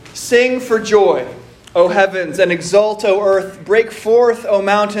Sing for joy, O heavens, and exult, O earth. Break forth, O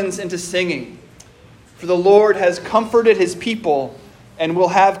mountains, into singing. For the Lord has comforted his people and will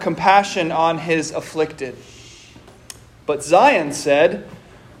have compassion on his afflicted. But Zion said,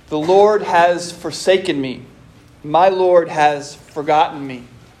 the Lord has forsaken me. My Lord has forgotten me.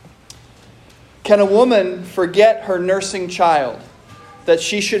 Can a woman forget her nursing child, that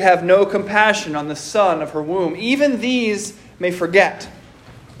she should have no compassion on the son of her womb? Even these may forget,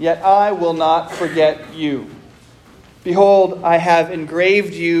 yet I will not forget you. Behold, I have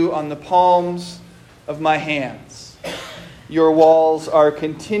engraved you on the palms of my hands. Your walls are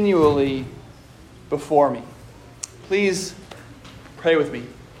continually before me. Please pray with me.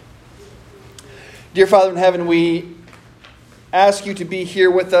 Dear Father in heaven, we ask you to be here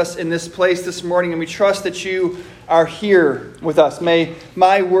with us in this place this morning, and we trust that you are here with us. May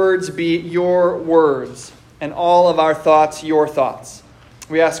my words be your words, and all of our thoughts your thoughts.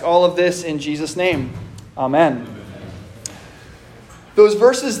 We ask all of this in Jesus' name. Amen. Those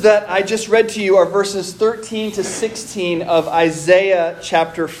verses that I just read to you are verses 13 to 16 of Isaiah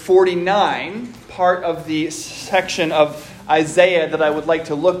chapter 49, part of the section of Isaiah that I would like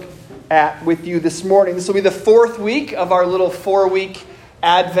to look at with you this morning. This will be the fourth week of our little 4-week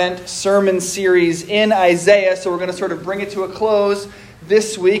Advent sermon series in Isaiah. So we're going to sort of bring it to a close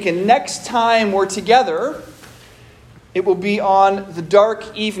this week. And next time we're together, it will be on the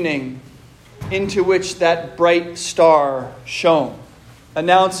dark evening into which that bright star shone,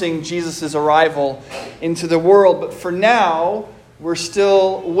 announcing Jesus' arrival into the world. But for now, we're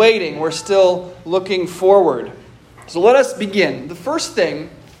still waiting. We're still looking forward. So let us begin. The first thing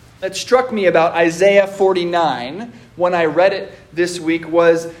that struck me about Isaiah 49 when I read it this week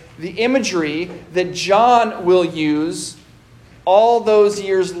was the imagery that John will use all those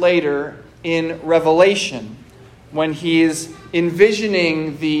years later in Revelation when he's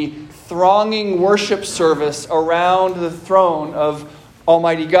envisioning the thronging worship service around the throne of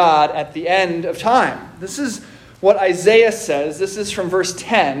Almighty God at the end of time. This is what Isaiah says. This is from verse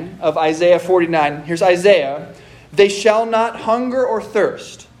 10 of Isaiah 49. Here's Isaiah. They shall not hunger or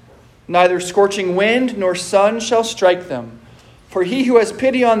thirst. Neither scorching wind nor sun shall strike them. For he who has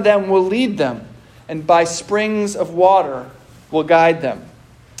pity on them will lead them, and by springs of water will guide them.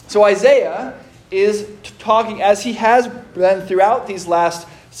 So Isaiah is talking, as he has been throughout these last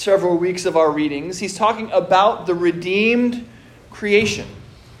several weeks of our readings, he's talking about the redeemed creation.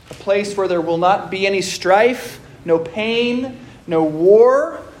 A place where there will not be any strife, no pain, no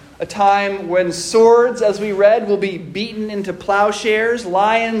war. A time when swords, as we read, will be beaten into plowshares.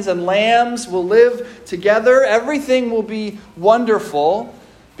 Lions and lambs will live together. Everything will be wonderful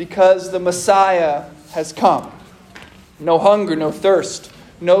because the Messiah has come. No hunger, no thirst,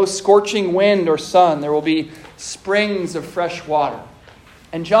 no scorching wind or sun. There will be springs of fresh water.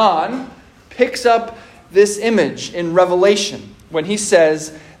 And John picks up this image in Revelation when he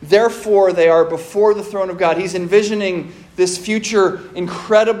says, therefore they are before the throne of God. He's envisioning this future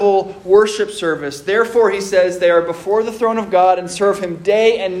incredible worship service. Therefore, he says, they are before the throne of God and serve him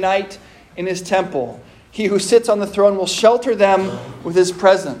day and night in his temple. He who sits on the throne will shelter them with his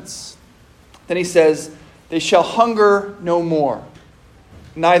presence. Then he says, they shall hunger no more,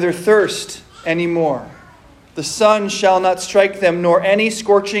 neither thirst any more. The sun shall not strike them, nor any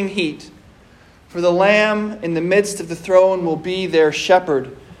scorching heat. For the Lamb in the midst of the throne will be their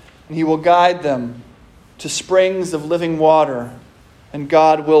shepherd, and he will guide them to springs of living water, and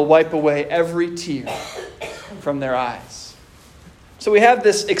God will wipe away every tear from their eyes. So we have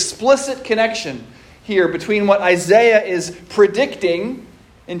this explicit connection here between what Isaiah is predicting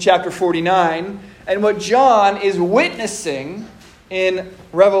in chapter 49 and what John is witnessing in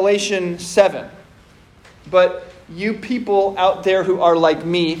Revelation 7. But you people out there who are like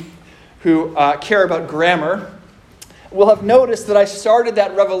me, who care about grammar, will have noticed that I started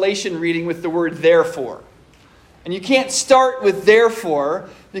that Revelation reading with the word therefore. And you can't start with therefore,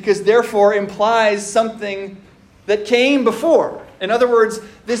 because therefore implies something that came before. In other words,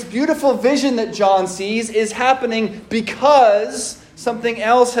 this beautiful vision that John sees is happening because something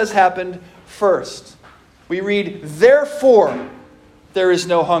else has happened first. We read, therefore there is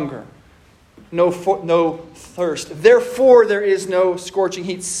no hunger, no thirst. Therefore there is no scorching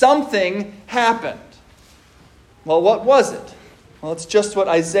heat. Something happened. Well, what was it? Well, it's just what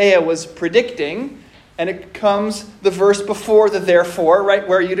Isaiah was predicting. And it comes the verse before the therefore, right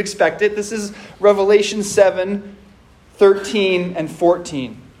where you'd expect it. This is Revelation 7, 13 and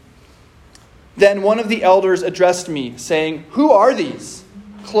 14. Then one of the elders addressed me, saying, who are these,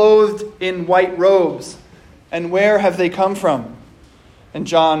 clothed in white robes, and where have they come from? And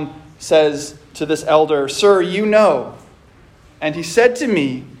John says to this elder, sir, you know. And he said to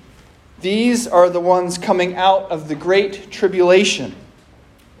me, These are the ones coming out of the great tribulation.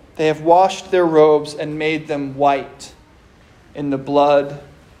 They have washed their robes and made them white in the blood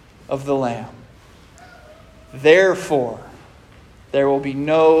of the Lamb. Therefore, there will be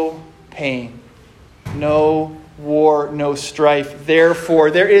no pain, no war, no strife.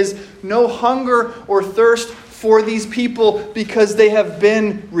 Therefore, there is no hunger or thirst for these people because they have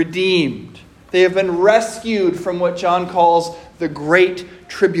been redeemed. They have been rescued from what John calls the great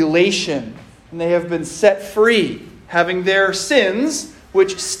tribulation. And they have been set free, having their sins,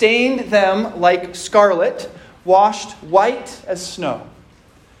 which stained them like scarlet, washed white as snow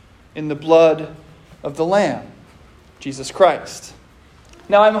in the blood of the Lamb, Jesus Christ.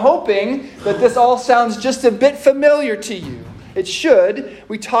 Now, I'm hoping that this all sounds just a bit familiar to you. It should.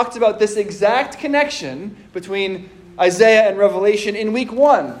 We talked about this exact connection between Isaiah and Revelation in week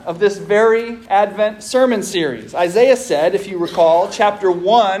 1 of this very Advent sermon series. Isaiah said, if you recall, chapter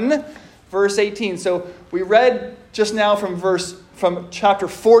 1, verse 18. So we read just now from chapter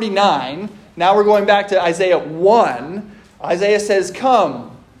 49. Now we're going back to Isaiah 1. Isaiah says,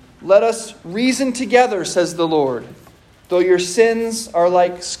 "Come, let us reason together, says the Lord. Though your sins are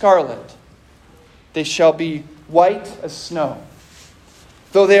like scarlet, they shall be white as snow.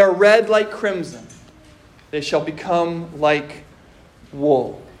 Though they are red like crimson, they shall become like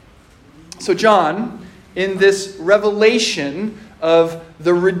wool." So John, in this revelation of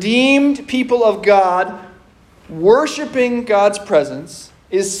the redeemed people of God worshiping God's presence,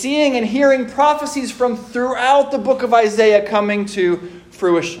 is seeing and hearing prophecies from throughout the book of Isaiah coming to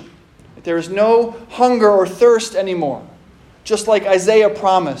fruition. There is no hunger or thirst anymore, just like Isaiah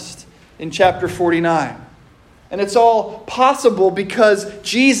promised in chapter 49. And it's all possible because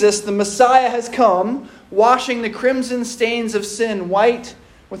Jesus, the Messiah, has come, washing the crimson stains of sin white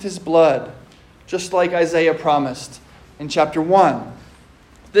with his blood, just like Isaiah promised in chapter 1.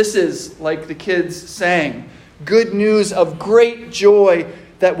 This is, like the kids sang, good news of great joy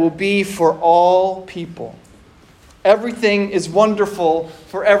that will be for all people. Everything is wonderful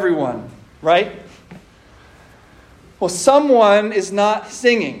for everyone, right? Well, someone is not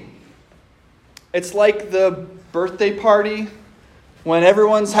singing. It's like the birthday party when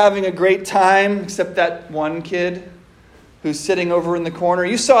everyone's having a great time except that one kid who's sitting over in the corner.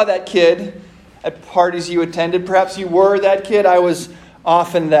 You saw that kid at parties you attended. Perhaps you were that kid. I was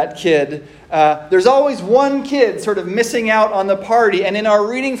often that kid. There's always one kid sort of missing out on the party. And in our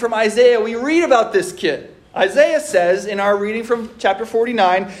reading from Isaiah, we read about this kid. Isaiah says in our reading from chapter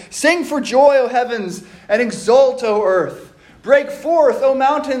 49, "Sing for joy, O heavens, and exult, O earth. Break forth, O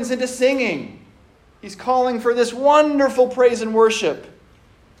mountains, into singing." He's calling for this wonderful praise and worship.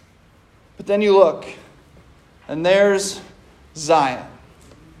 But then you look, and there's Zion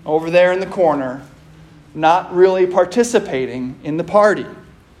over there in the corner, not really participating in the party,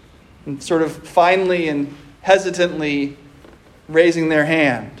 and sort of finally and hesitantly raising their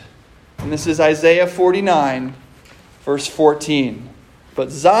hand. And this is Isaiah 49, verse 14. "But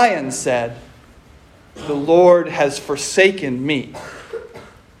Zion said, 'The Lord has forsaken me.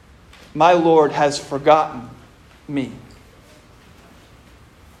 My Lord has forgotten me.'"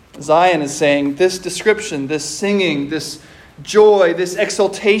 Zion is saying, this description, this singing, this joy, this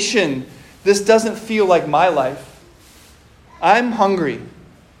exultation, this doesn't feel like my life. I'm hungry.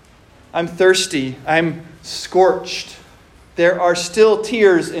 I'm thirsty. I'm scorched. There are still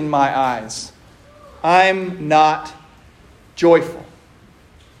tears in my eyes. I'm not joyful.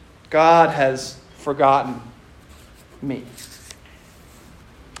 God has forgotten me.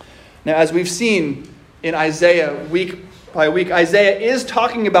 Now, as we've seen in Isaiah week by week, Isaiah is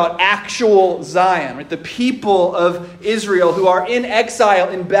talking about actual Zion, right? The people of Israel who are in exile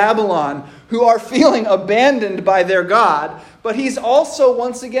in Babylon, who are feeling abandoned by their God. But he's also,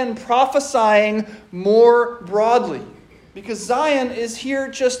 once again, prophesying more broadly, because Zion is here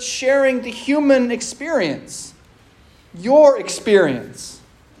just sharing the human experience, your experience.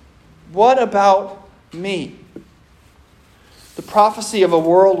 What about me? The prophecy of a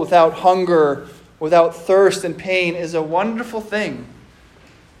world without hunger, without thirst and pain is a wonderful thing.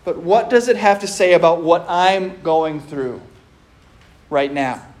 But what does it have to say about what I'm going through right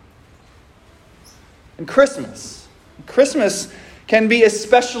now? And Christmas can be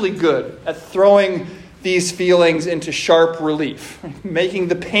especially good at throwing these feelings into sharp relief, making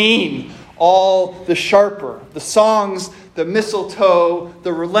the pain all the sharper. The songs, the mistletoe,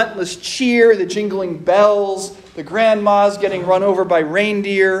 the relentless cheer, the jingling bells, the grandmas getting run over by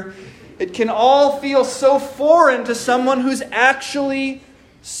reindeer. It can all feel so foreign to someone who's actually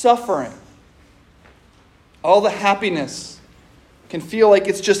suffering. All the happiness can feel like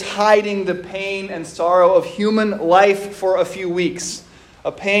it's just hiding the pain and sorrow of human life for a few weeks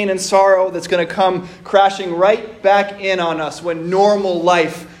A pain and sorrow that's going to come crashing right back in on us when normal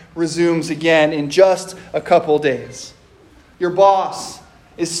life resumes again in just a couple days. Your boss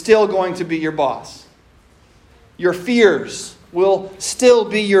is still going to be your boss. Your fears will still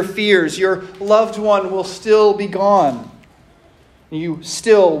be your fears. Your loved one will still be gone. You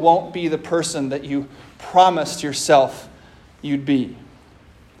still won't be the person that you promised yourself you'd be.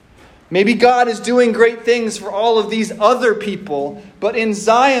 Maybe God is doing great things for all of these other people, but in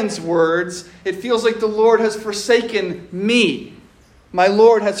Zion's words, it feels like the Lord has forsaken me. My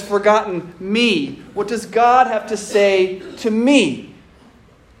Lord has forgotten me. What does God have to say to me?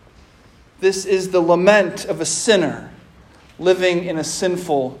 This is the lament of a sinner living in a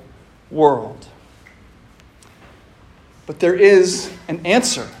sinful world. But there is an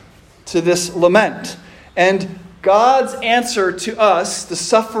answer to this lament. And God's answer to us, the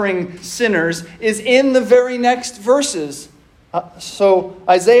suffering sinners, is in the very next verses. So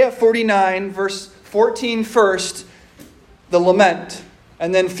Isaiah 49, verse 14 first, the lament.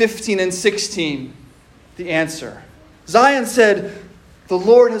 And then 15 and 16, the answer. Zion said, "The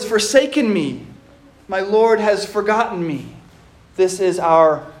Lord has forsaken me. My Lord has forgotten me." This is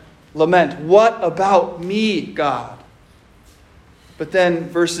our lament. What about me, God? But then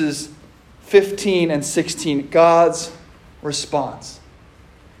verses 15 and 16, God's response.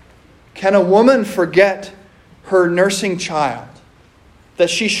 Can a woman forget her nursing child, that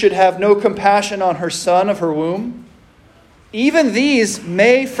she should have no compassion on her son of her womb? Even these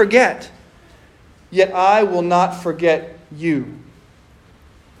may forget, yet I will not forget you.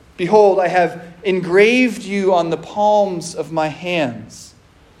 Behold, I have engraved you on the palms of my hands.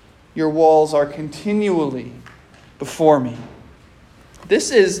 Your walls are continually before me.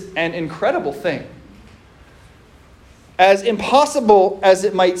 This is an incredible thing. As impossible as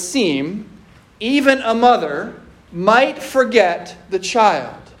it might seem, even a mother might forget the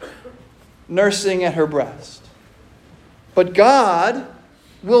child nursing at her breast. But God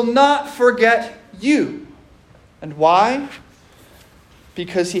will not forget you. And why?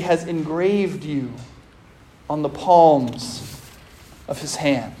 Because He has engraved you on the palms of His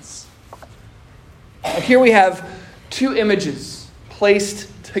hands. And here we have two images placed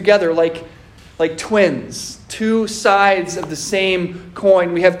together like twins, two sides of the same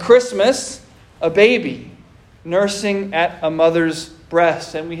coin. We have Christmas, a baby nursing at a mother's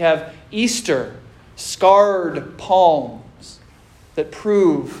breast, and we have Easter, scarred palms that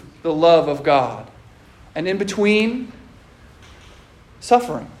prove the love of God. And in between,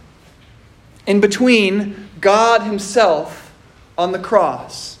 suffering. In between, God Himself on the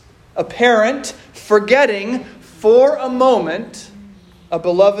cross. A parent forgetting for a moment a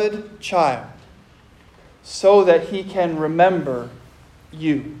beloved child so that He can remember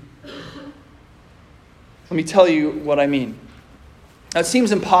you. Let me tell you what I mean. Now, it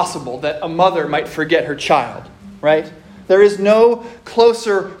seems impossible that a mother might forget her child, right? There is no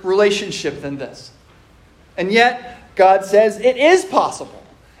closer relationship than this. And yet, God says it is possible.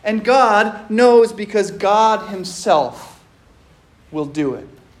 And God knows because God Himself will do it.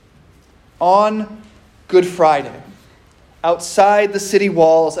 On Good Friday, outside the city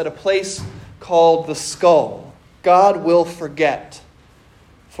walls at a place called the Skull, God will forget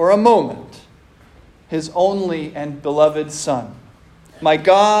for a moment His only and beloved Son. My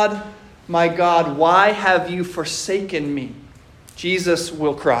God, why have you forsaken me? Jesus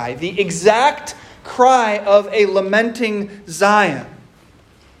will cry. The exact cry of a lamenting Zion.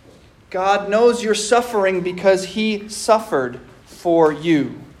 God knows you're suffering because He suffered for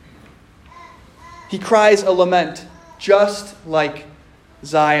you. He cries a lament just like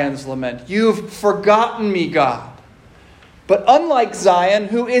Zion's lament. You've forgotten me, God. But unlike Zion,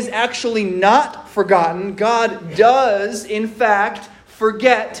 who is actually not forgotten, God does, in fact,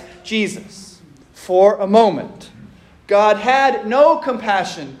 forget Jesus for a moment. God had no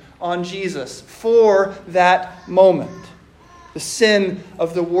compassion on Jesus for that moment. The sin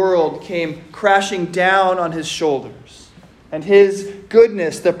of the world came crashing down on His shoulders. And His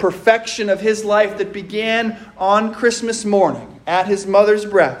goodness, the perfection of His life that began on Christmas morning at His mother's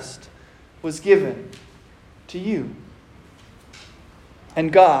breast, was given to you.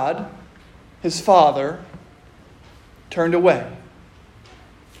 And God, His Father, turned away.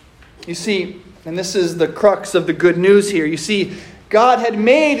 You see, and this is the crux of the good news here. You see, God had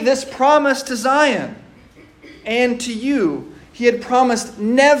made this promise to Zion and to you. He had promised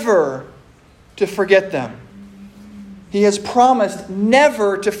never to forget them. He has promised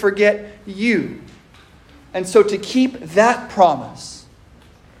never to forget you. And so to keep that promise,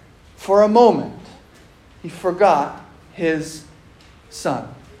 for a moment, He forgot His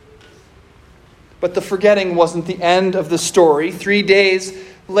Son. But the forgetting wasn't the end of the story. 3 days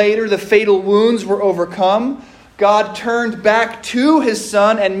later, the fatal wounds were overcome. God turned back to his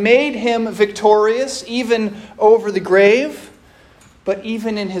Son and made him victorious, even over the grave. But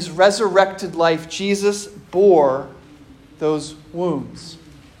even in his resurrected life, Jesus bore those wounds.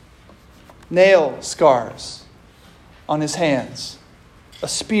 Nail scars on his hands, a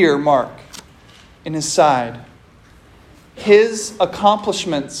spear mark in his side. His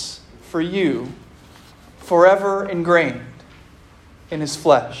accomplishments for you forever ingrained in his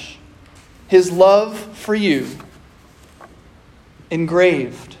flesh. His love for you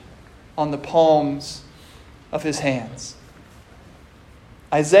engraved on the palms of his hands.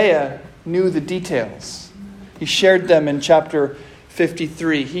 Isaiah knew the details. He shared them in chapter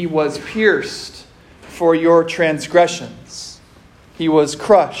 53. He was pierced for your transgressions. He was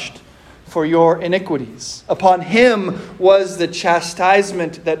crushed for your iniquities. Upon him was the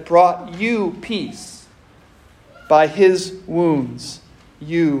chastisement that brought you peace. By his wounds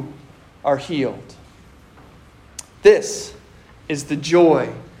you are healed. This is the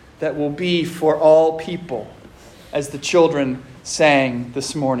joy that will be for all people, as the children sang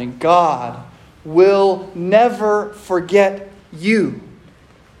this morning. God will never forget you,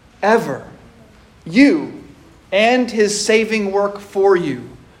 ever. You and his saving work for you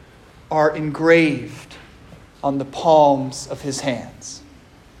are engraved on the palms of his hands.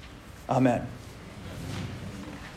 Amen.